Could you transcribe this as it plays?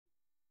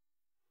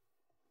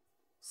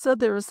So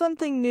there was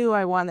something new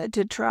I wanted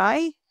to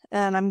try,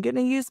 and I'm going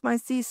to use my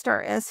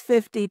Seestar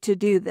S50 to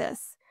do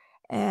this.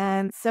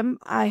 And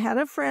I had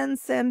a friend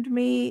send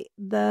me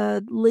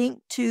the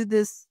link to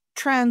this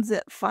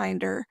transit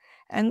finder.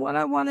 And what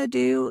I want to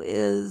do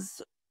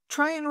is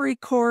try and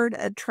record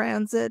a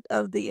transit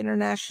of the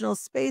International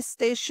Space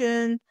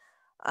Station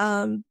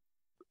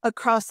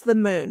across the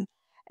moon.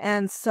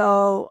 And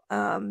so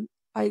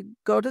I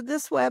go to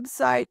this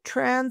website,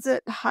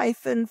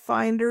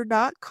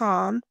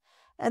 transit-finder.com,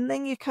 and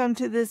then you come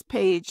to this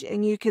page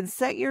and you can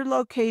set your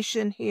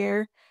location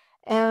here.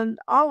 And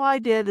all I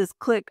did is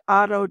click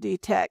auto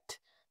detect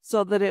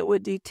so that it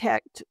would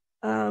detect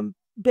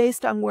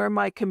based on where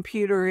my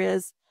computer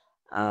is,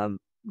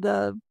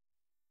 the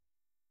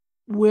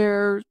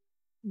where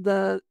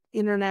the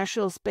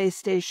International Space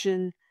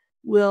Station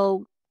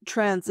will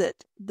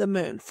transit the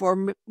moon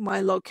for my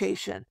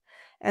location.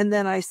 And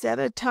then I set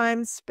a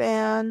time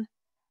span,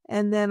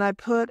 and then I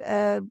put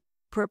a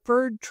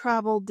preferred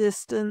travel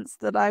distance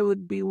that I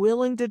would be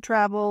willing to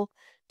travel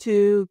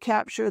to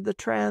capture the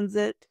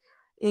transit.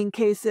 In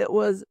case it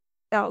was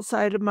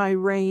outside of my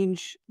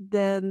range,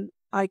 then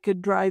I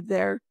could drive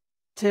there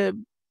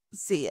to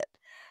see it.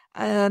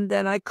 And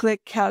then I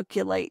click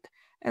calculate.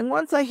 And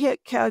once I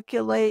hit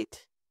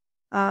calculate,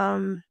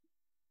 let's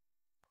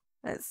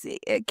see,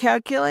 it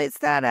calculates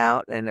that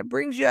out and it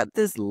brings you up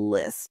this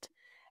list.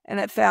 And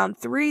it found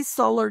 3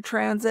 solar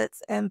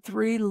transits and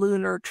 3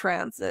 lunar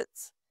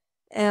transits.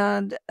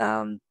 And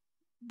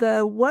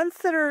the ones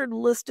that are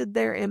listed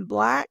there in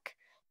black,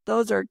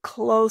 those are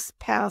close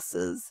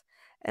passes.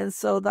 And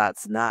so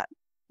that's not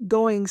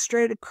going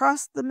straight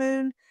across the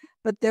moon.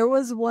 But there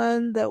was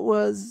one that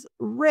was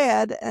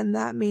red, and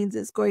that means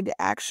it's going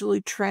to actually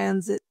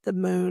transit the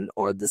moon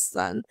or the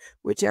sun,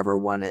 whichever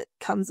one it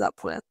comes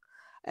up with.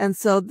 And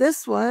so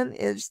this one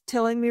is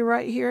telling me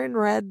right here in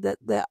red that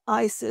the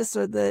ISIS,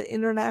 or the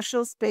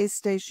International Space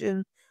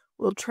Station,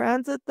 will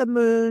transit the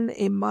moon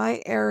in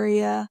my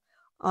area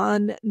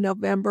on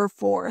November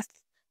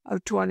 4th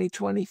of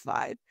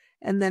 2025.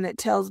 And then it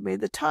tells me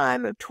the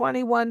time of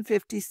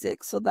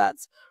 21:56. So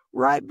that's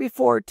right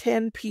before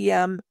 10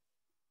 p.m.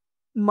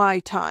 my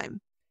time.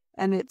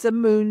 And it's a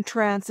moon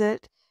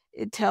transit.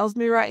 It tells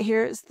me right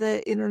here it's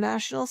the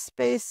International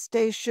Space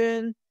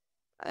Station,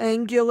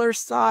 angular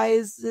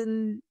size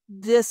and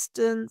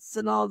distance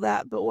and all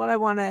that. But what I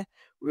want to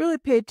really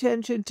pay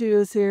attention to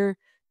is here,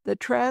 the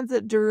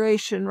transit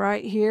duration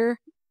right here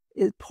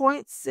is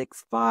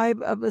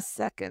 0.65 of a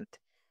second.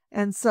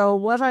 And so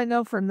what I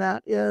know from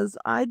that is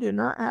I do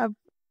not have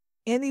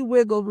any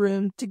wiggle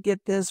room to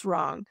get this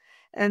wrong.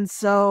 And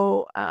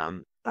so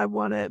I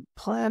want to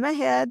plan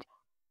ahead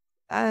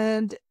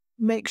and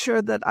make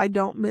sure that I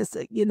don't miss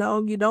it. You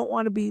know, you don't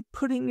want to be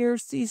putting your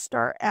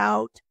Seestar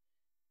out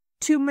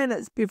 2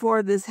 minutes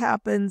before this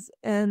happens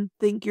and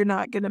think you're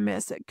not going to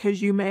miss it,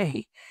 because you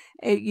may.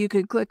 You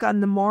can click on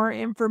the more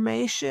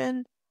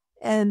information,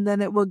 and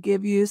then it will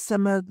give you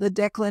some of the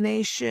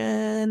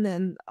declination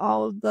and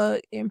all of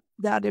that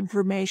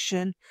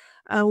information.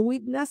 We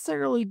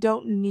necessarily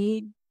don't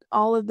need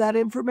all of that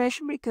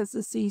information because the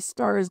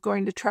Seestar is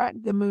going to track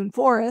the moon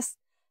for us,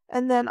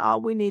 and then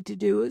all we need to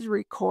do is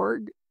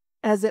record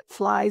as it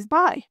flies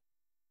by.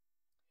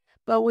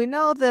 But we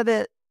know that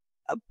a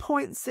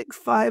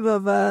 0.65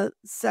 of a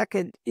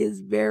second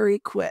is very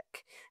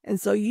quick. And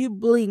so you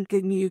blink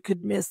and you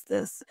could miss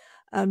this.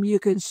 You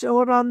can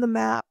show it on the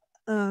map.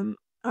 I'm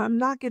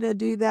not going to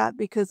do that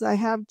because I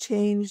have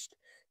changed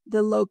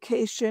the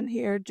location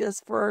here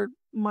just for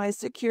my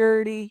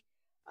security.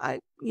 I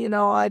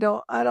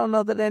don't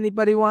know that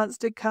anybody wants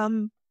to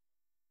come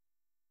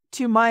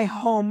to my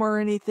home or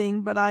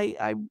anything, but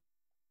I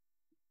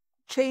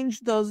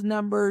changed those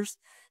numbers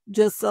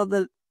just so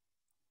that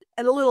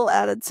and a little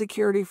added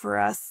security for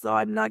us. So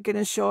I'm not going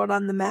to show it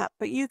on the map,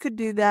 but you could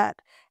do that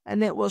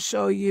and it will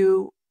show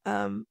you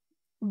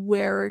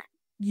where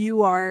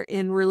you are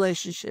in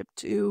relationship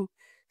to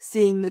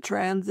seeing the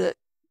transit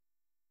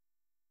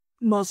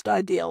most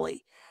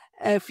ideally.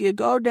 If you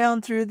go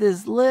down through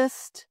this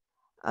list,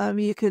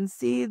 you can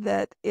see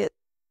that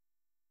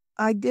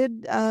I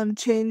did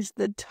change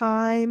the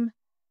time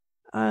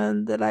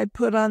that I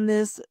put on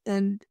this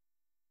and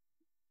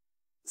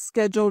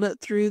scheduled it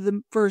through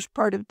the first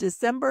part of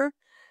December.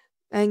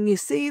 And you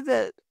see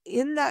that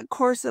in that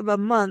course of a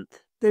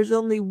month, there's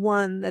only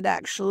one that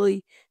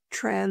actually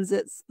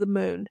transits the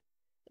moon.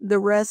 The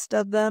rest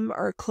of them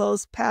are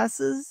close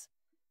passes.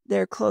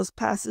 They're close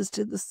passes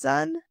to the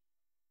sun,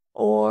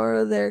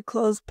 or they're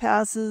close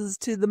passes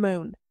to the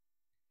moon.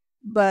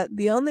 But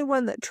the only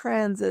one that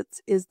transits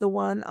is the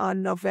one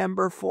on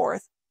November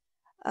 4th.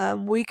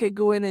 We could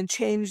go in and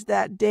change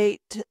that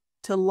date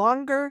to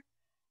longer,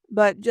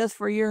 but just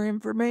for your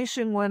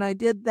information, when I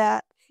did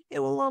that, it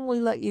will only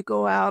let you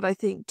go out, I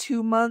think,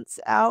 2 months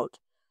out,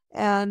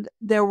 and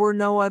there were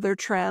no other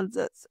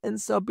transits.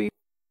 And so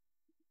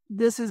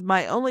this is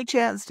my only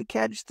chance to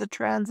catch the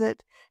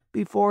transit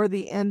before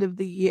the end of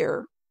the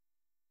year.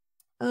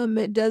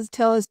 It does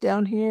tell us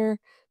down here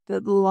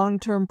that the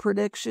long-term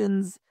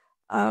predictions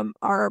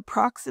are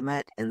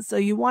approximate, and so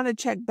you want to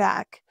check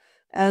back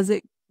as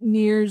it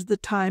nears the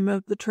time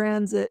of the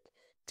transit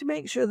to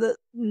make sure that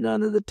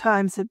none of the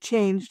times have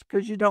changed,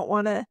 because you don't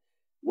want to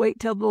wait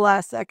till the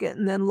last second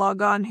and then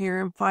log on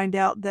here and find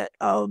out that,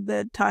 oh,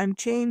 the time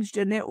changed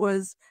and it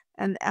was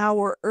an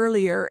hour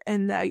earlier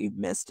and now you've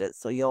missed it.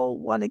 So you'll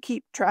want to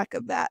keep track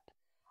of that.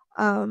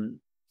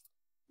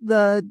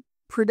 The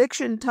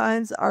prediction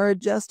times are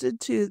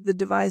adjusted to the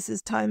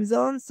device's time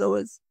zone, so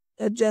it's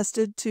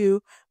adjusted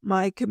to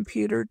my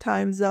computer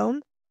time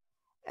zone.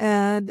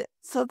 And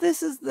so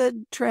this is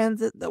the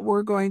transit that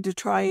we're going to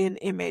try and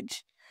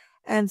image.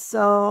 And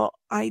so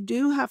I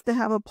do have to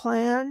have a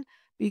plan,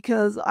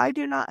 because I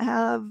do not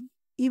have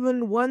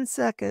even 1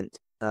 second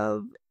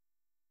of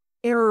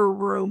error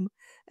room.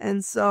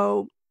 And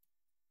so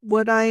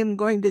what I am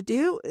going to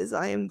do is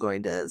I am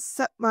going to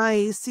set my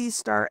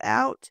Seestar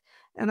out,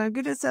 and I'm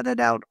going to set it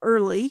out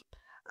early,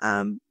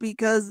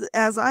 because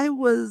as I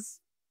was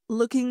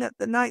looking at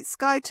the night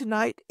sky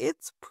tonight,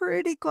 it's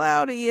pretty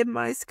cloudy in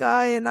my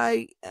sky, and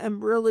I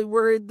am really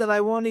worried that I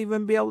won't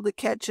even be able to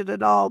catch it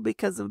at all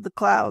because of the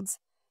clouds.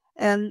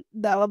 And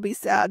that'll be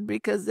sad,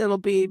 because it'll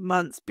be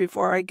months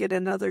before I get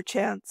another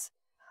chance.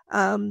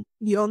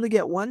 You only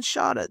get one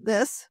shot at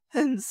this,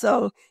 and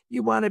so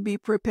you want to be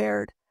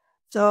prepared.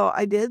 So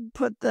I did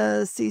put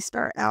the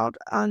Seestar out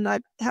on,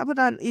 I have it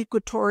on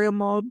equatorial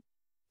mode.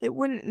 It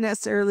wouldn't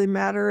necessarily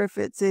matter if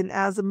it's in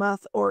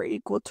azimuth or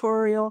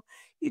equatorial.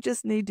 You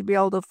just need to be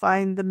able to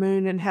find the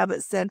moon and have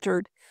it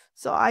centered.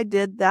 So I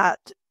did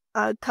that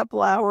a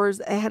couple hours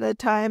ahead of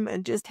time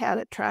and just had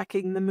it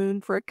tracking the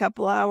moon for a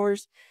couple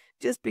hours,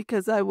 just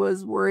because I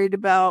was worried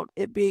about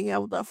it being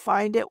able to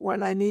find it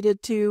when I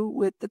needed to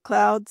with the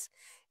clouds.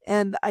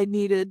 And I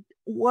needed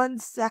 1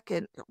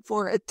 second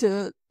for it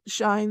to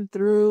shine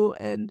through,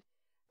 and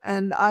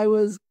I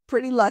was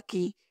pretty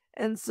lucky.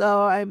 And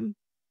so I'm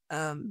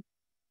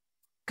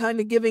kind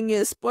of giving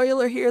you a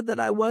spoiler here that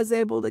I was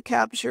able to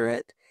capture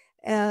it,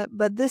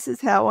 but this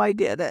is how I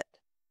did it.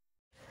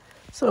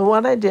 So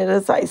what I did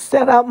is I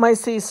set out my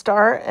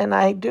Seestar, and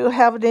I do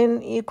have it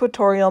in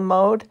equatorial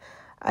mode.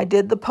 I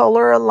did the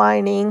polar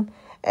aligning,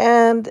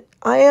 and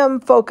I am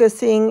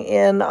focusing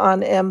in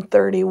on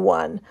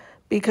M31,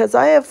 because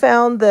I have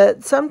found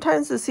that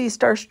sometimes the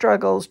Seestar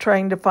struggles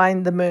trying to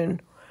find the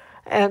moon.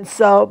 And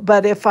so,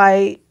 but if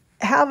I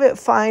have it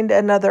find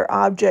another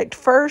object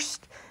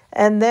first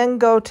and then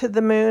go to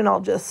the moon, I'll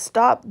just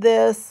stop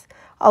this.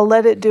 I'll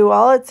let it do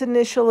all its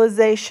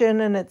initialization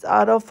and its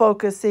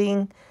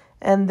auto-focusing.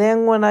 And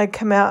then when I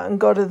come out and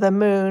go to the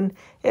moon,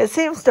 it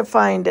seems to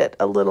find it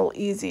a little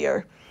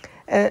easier.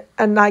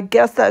 And I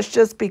guess that's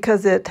just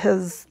because it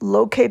has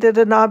located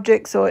an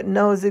object, so it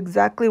knows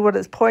exactly what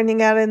it's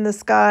pointing at in the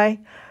sky.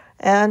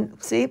 And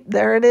see,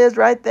 there it is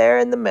right there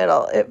in the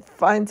middle. It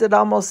finds it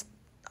almost,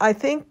 I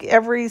think,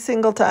 every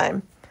single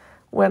time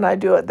when I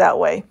do it that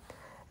way.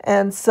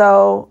 And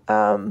so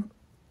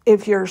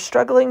if you're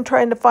struggling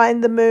trying to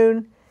find the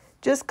moon,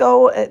 just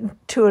go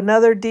to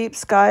another deep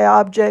sky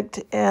object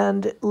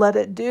and let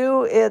it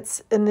do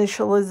its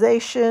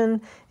initialization,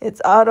 its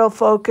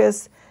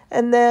autofocus,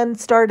 and then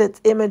start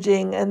its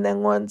imaging. And then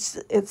once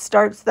it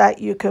starts that,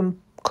 you can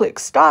click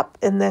stop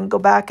and then go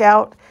back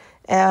out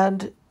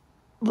and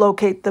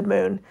locate the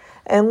moon.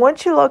 And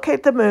once you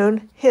locate the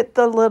moon, hit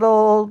the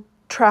little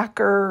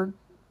tracker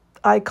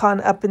icon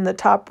up in the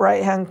top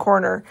right hand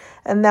corner,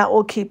 and that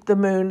will keep the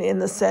moon in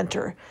the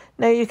center.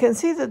 Now you can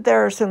see that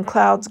there are some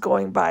clouds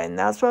going by, and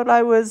that's what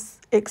I was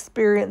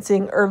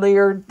experiencing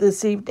earlier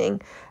this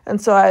evening.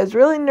 And so I was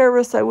really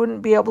nervous I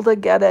wouldn't be able to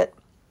get it,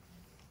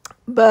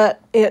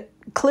 but it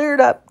cleared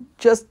up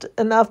just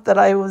enough that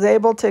I was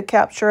able to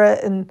capture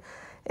it, and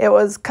it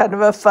was kind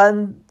of a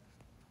fun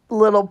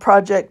little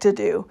project to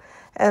do.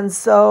 And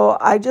so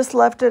I just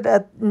left it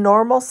at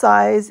normal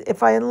size.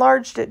 If I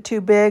enlarged it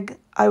too big,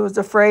 I was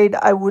afraid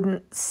I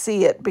wouldn't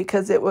see it,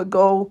 because it would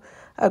go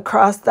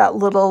across that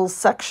little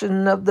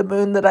section of the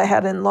moon that I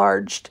had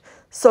enlarged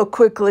so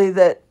quickly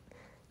that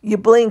you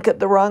blink at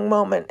the wrong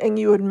moment and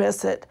you would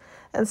miss it.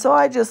 And so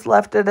I just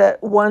left it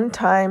at 1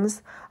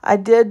 times. I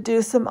did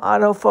do some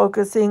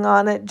autofocusing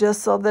on it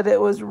just so that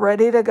it was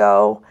ready to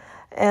go.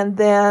 And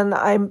then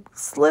I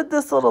slid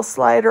this little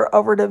slider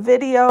over to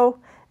video,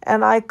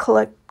 and I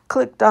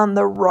clicked on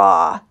the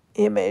raw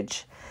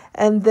image.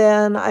 And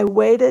then I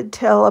waited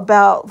till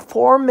about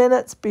 4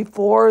 minutes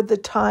before the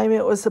time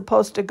it was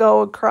supposed to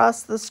go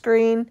across the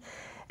screen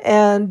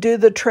and do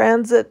the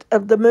transit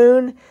of the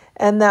moon.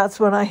 And that's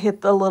when I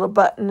hit the little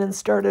button and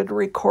started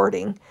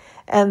recording.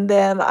 And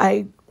then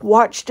I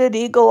watched it,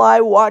 eagle eye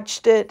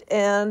watched it.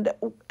 And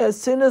as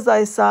soon as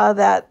I saw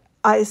that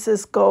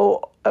ISIS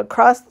go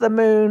across the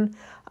moon,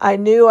 I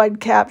knew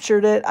I'd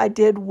captured it. I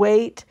did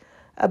wait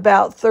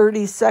about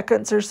 30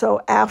 seconds or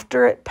so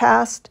after it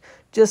passed,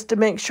 just to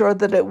make sure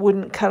that it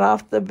wouldn't cut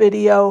off the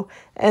video,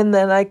 and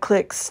then I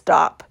clicked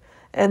stop.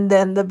 And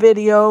then the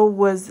video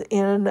was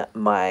in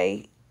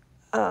my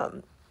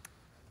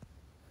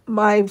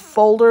my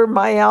folder,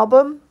 my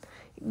album.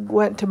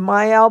 Went to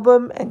my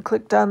album and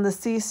clicked on the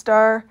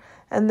Seestar,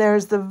 and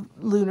there's the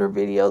lunar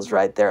videos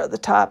right there at the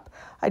top.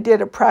 I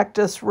did a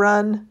practice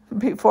run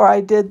before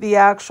I did the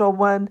actual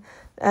one,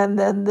 and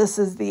then this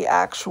is the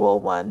actual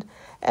one.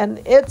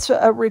 And it's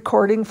a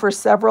recording for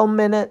several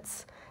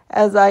minutes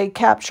as I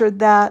captured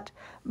that.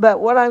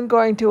 But what I'm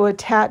going to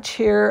attach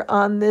here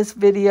on this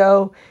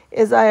video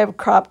is I have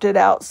cropped it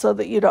out so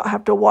that you don't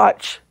have to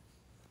watch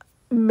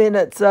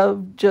minutes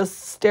of just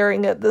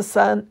staring at the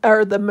sun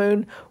or the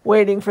moon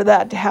waiting for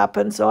that to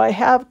happen. So I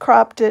have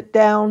cropped it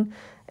down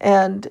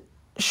and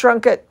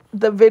shrunk it,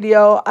 the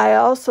video. I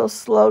also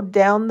slowed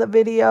down the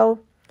video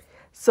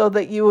so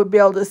that you would be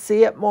able to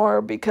see it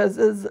more, because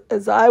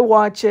as I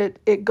watch it,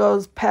 it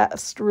goes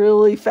past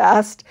really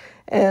fast.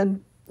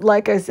 And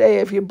like I say,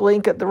 if you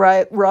blink at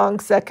the wrong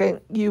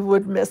second, you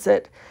would miss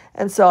it.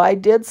 And so I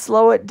did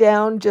slow it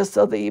down just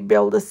so that you'd be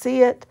able to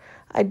see it.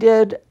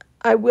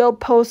 I will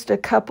post a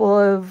couple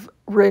of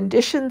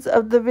renditions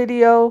of the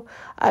video.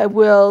 I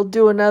will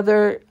do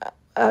another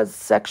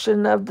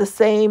section of the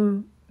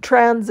same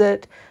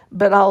transit,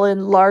 but I'll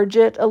enlarge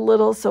it a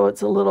little so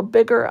it's a little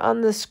bigger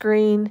on the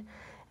screen.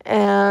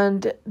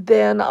 And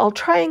then I'll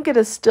try and get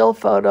a still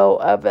photo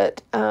of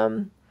it.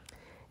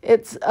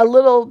 It's a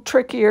little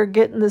trickier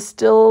getting the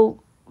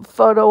still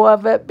photo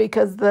of it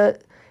because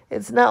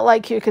it's not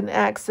like you can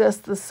access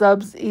the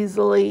subs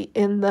easily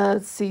in the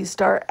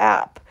Seestar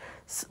app,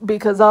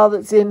 because all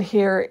that's in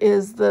here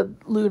is the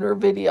lunar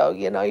video.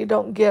 You know, you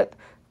don't get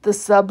the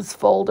subs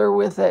folder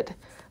with it.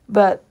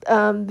 But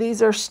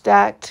these are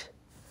stacked.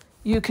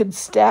 You could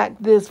stack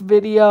this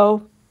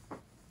video.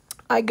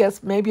 I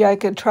guess maybe I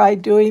could try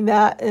doing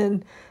that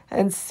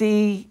and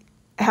see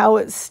how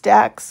it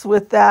stacks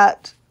with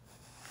that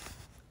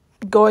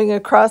going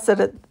across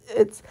it.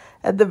 It's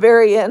at the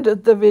very end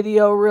of the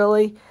video,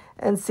 really,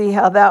 and see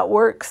how that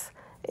works.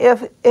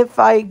 If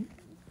I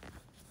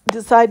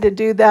decide to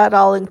do that,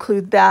 I'll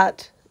include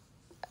that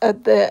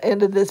at the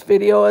end of this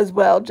video as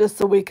well, just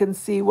so we can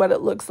see what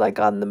it looks like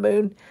on the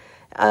moon.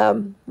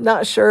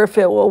 Not sure if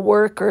it will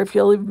work or if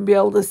you'll even be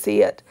able to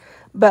see it.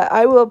 But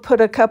I will put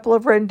a couple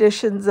of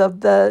renditions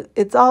of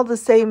it's all the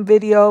same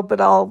video,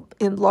 but I'll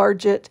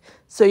enlarge it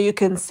so you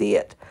can see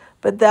it.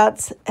 But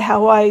that's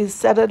how I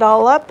set it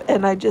all up,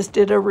 and I just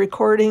did a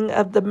recording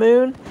of the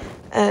moon.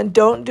 And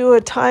don't do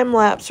a time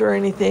lapse or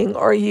anything,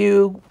 or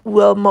you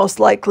will most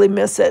likely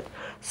miss it.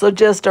 So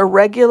just a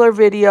regular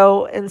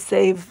video and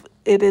save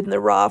it in the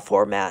raw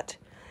format.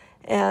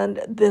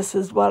 And this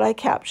is what I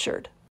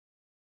captured.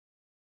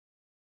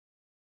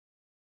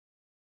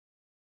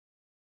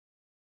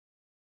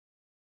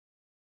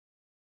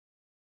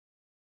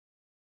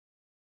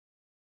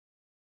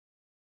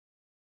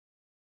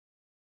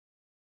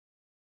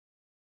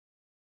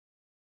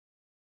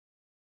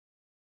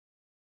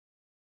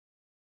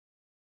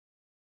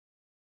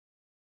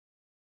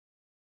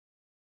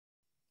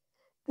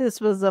 This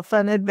was a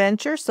fun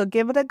adventure, so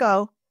give it a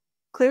go.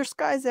 Clear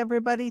skies,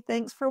 everybody.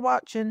 Thanks for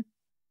watching.